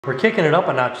We're kicking it up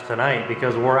a notch tonight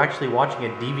because we're actually watching a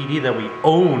DVD that we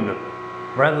own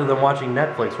rather than watching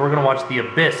Netflix. We're gonna watch The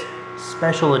Abyss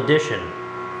Special Edition.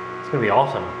 It's gonna be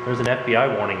awesome. There's an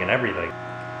FBI warning and everything.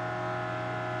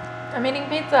 I'm eating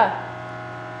pizza.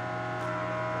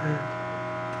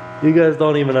 You guys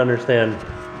don't even understand.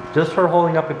 Just her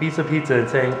holding up a piece of pizza and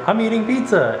saying, I'm eating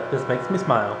pizza, just makes me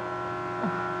smile.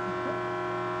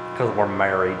 Because we're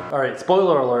married. Alright,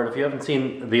 spoiler alert, if you haven't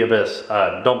seen The Abyss,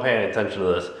 don't pay any attention to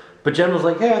this. But Jen was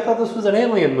like, hey, I thought this was an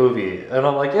alien movie. And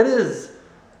I'm like, it is.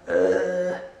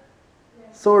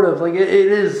 Sort of, like it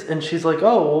is. And she's like,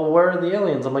 oh, well, where are the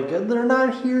aliens? I'm like, they're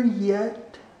not here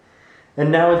yet.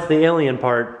 And now it's the alien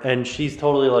part, and she's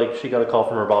totally like, she got a call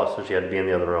from her boss, so she had to be in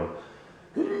the other room.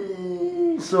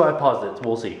 So I paused it, so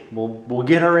we'll see. We'll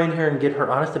get her in here and get her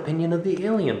honest opinion of the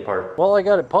alien part. While I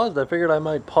got it paused, I figured I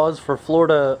might pause for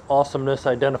Florida awesomeness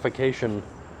identification.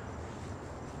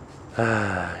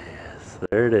 Ah, yes,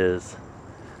 there it is.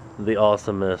 The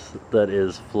awesomeness that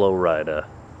is Florida.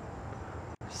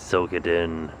 Soak it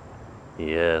in.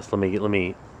 Yes, let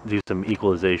me do some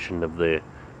equalization of the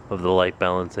light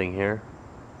balancing here.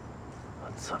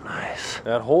 That's so nice.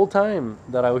 That whole time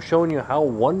that I was showing you how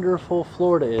wonderful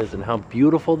Florida is and how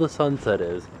beautiful the sunset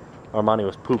is, Armani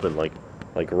was pooping like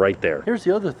right there. Here's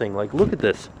the other thing, like look at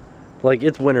this. Like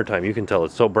it's wintertime, you can tell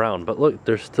it's so brown, but look,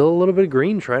 there's still a little bit of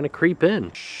green trying to creep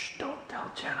in. Shh, don't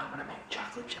tell Jen I'm gonna make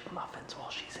chocolate chip muffins while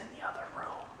she's in the other room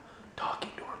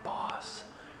talking to her boss.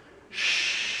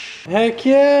 Shh. Heck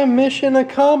yeah, mission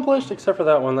accomplished, except for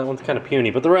that one. That one's kind of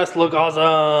puny, but the rest look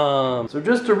awesome. So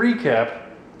just to recap,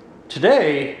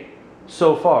 today,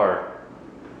 so far,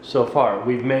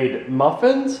 we've made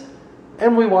muffins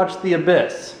and we watched The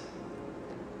Abyss.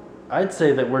 I'd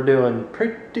say that we're doing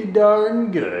pretty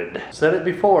darn good. Said it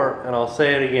before and I'll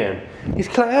say it again. He's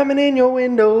climbing in your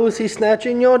windows, he's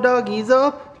snatching your doggies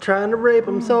up, trying to rape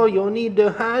them, so you'll need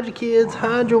to hide your kids,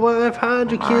 hide your wife, hide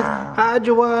your kids, hide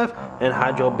your wife, and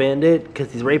hide your bandit,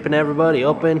 cause he's raping everybody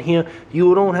up in here.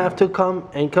 You don't have to come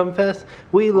and confess.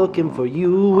 We looking for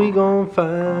you, we gon'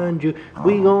 find you,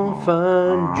 we gon'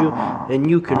 find you. And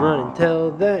you can run and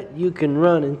tell that, you can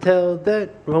run and tell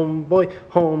that, homeboy,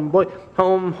 homeboy,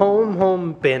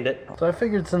 home, bandit. So I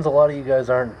figured since a lot of you guys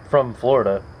aren't from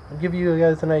Florida, I'll give you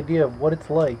guys an idea of what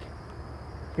it's like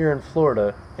here in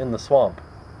Florida in the swamp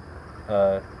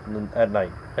at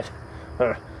night.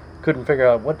 Couldn't figure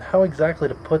out how exactly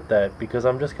to put that, because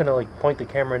I'm just gonna like point the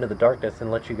camera into the darkness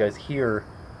and let you guys hear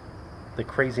the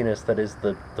craziness that is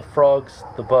the frogs,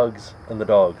 the bugs, and the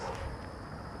dogs.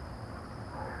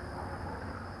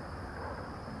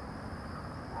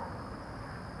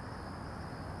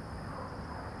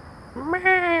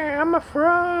 I'm a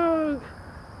frog.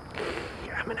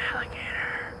 I'm an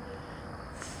alligator.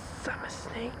 I'm a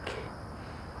snake.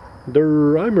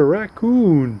 I'm a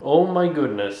raccoon. Oh my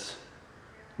goodness.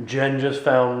 Jen just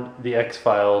found The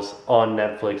X-Files on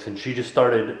Netflix, and she just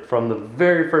started from the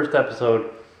very first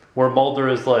episode where Mulder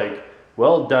is like,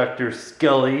 well, Dr.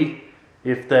 Scully,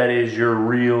 if that is your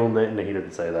real name. No, he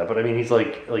didn't say that, but I mean, he's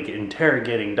like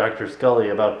interrogating Dr. Scully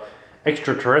about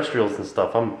extraterrestrials and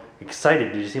stuff. I'm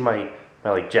excited. Did you see my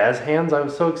like jazz hands? I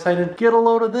was so excited. Get a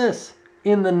load of this.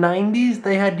 In the 90s,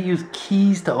 they had to use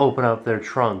keys to open up their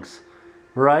trunks.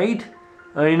 Right?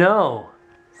 I know.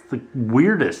 It's the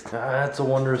weirdest. That's a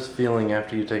wondrous feeling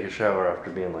after you take a shower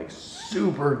after being like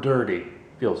super dirty.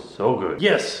 Feels so good.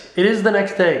 Yes, it is the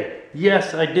next day.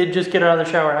 Yes, I did just get out of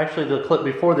the shower. Actually, the clip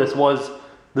before this was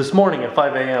this morning at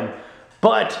 5 a.m.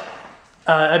 But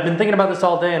I've been thinking about this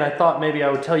all day, and I thought maybe I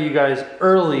would tell you guys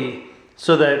early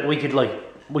so that we could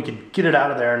get it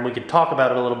out of there and we could talk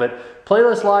about it a little bit.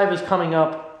 Playlist Live is coming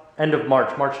up end of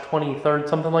March 23rd,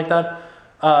 something like that.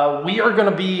 We are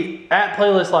gonna be at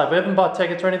Playlist Live. We haven't bought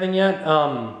tickets or anything yet.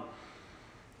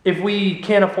 If we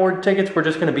can't afford tickets, we're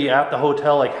just gonna be at the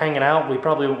hotel, like hanging out.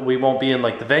 We won't be in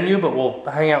like the venue, but we'll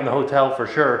hang out in the hotel for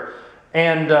sure.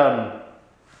 And I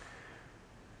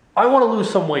wanna lose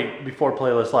some weight before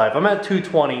Playlist Live. I'm at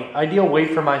 220. Ideal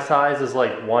weight for my size is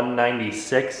like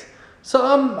 196. So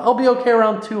I'll be okay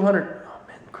around 200. Oh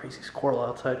man, crazy squirrel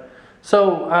outside.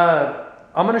 So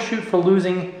I'm gonna shoot for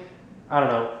losing, I don't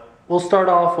know, we'll start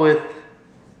off with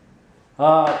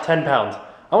 10 pounds.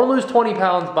 I wanna lose 20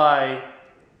 pounds by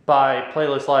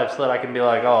Playlist Live so that I can be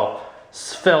like, oh,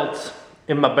 svelte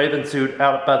in my bathing suit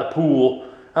out by the pool.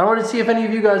 I wanted to see if any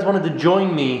of you guys wanted to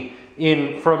join me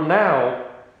in from now,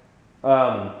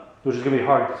 which is gonna be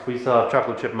hard because we still have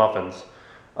chocolate chip muffins,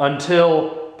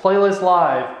 until Playlist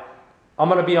Live. I'm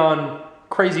gonna be on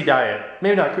crazy diet.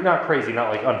 Maybe not crazy, not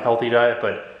like unhealthy diet,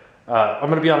 but I'm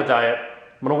gonna be on a diet.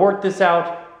 I'm gonna work this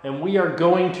out, and we are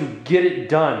going to get it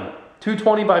done.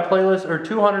 220 by Playlist, or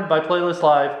 200 by Playlist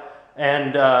Live.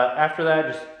 And after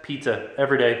that, just pizza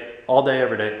every day, all day,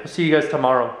 every day. I'll see you guys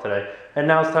tomorrow today. And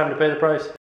now it's time to pay the price.